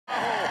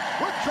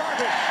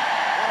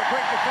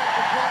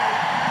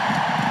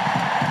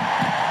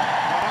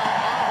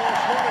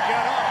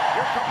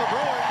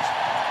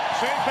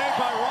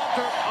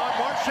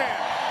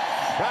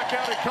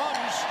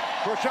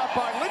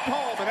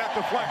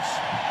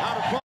Out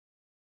of play.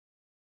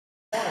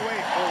 Oh,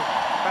 wait. Oh,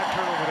 bad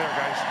turnover there,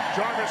 guys.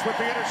 Jarvis with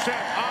the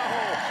intercept.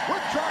 Aho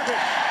with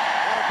Jarvis.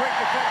 What a great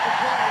defensive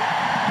play.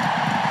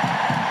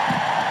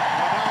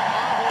 And now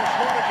Aho's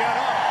going to get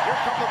up. Here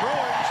come the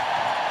Bruins.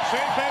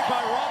 Save made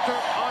by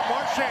Ronter on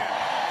Marchand.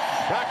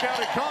 Back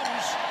out it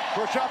comes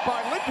for a shot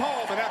by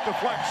Lindholm, and that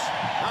deflects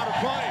out of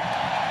play.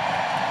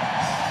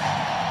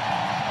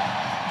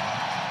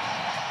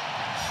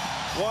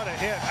 What a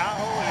hit.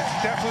 Aho is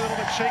definitely a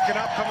little bit shaken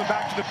up coming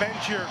back to the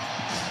bench here.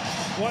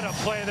 What a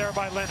play there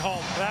by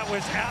Lindholm. That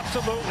was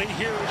absolutely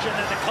huge. And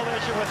then the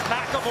collision with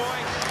McAvoy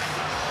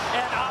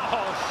and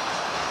Aho.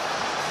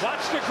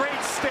 Watch the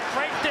great stick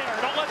right there.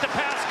 Don't let the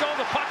pass go.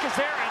 The puck is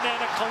there. And then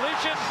a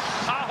collision.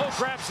 Aho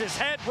grabs his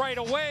head right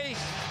away.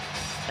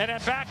 And then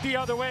back the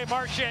other way.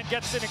 Marchand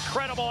gets an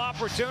incredible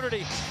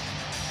opportunity.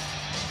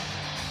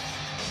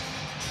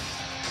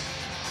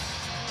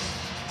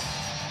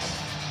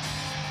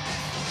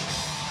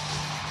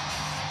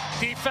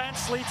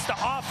 Defense leads to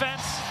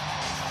offense.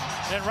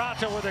 And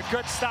Ronter with a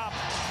good stop.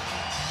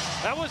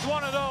 That was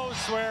one of those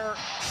where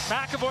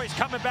McAvoy's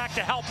coming back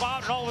to help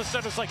out, and all of a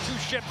sudden it's like two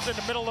ships in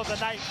the middle of the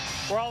night,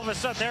 where all of a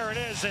sudden there it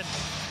is. And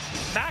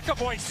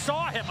McAvoy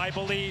saw him, I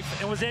believe,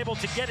 and was able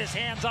to get his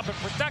hands up and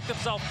protect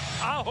himself.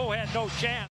 Aho had no chance.